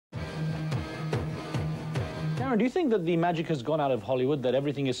Sharon, do you think that the magic has gone out of Hollywood, that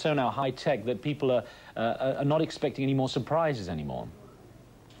everything is so now high-tech that people are not expecting any more surprises anymore?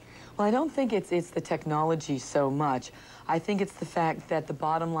 Well, I don't think it's the technology so much. I think it's the fact that the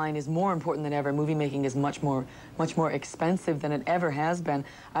bottom line is more important than ever. Movie making is much more expensive than it ever has been.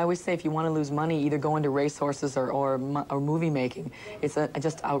 I always say if you want to lose money, either go into racehorses or movie making. It's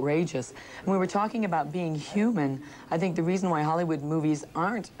just outrageous. And we were talking about being human. I think the reason why Hollywood movies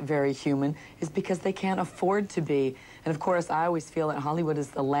aren't very human is because they can't afford to be. And of course, I always feel that Hollywood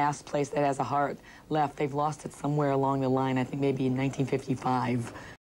is the last place that has a heart left. They've lost it somewhere along the line, I think maybe in 1955.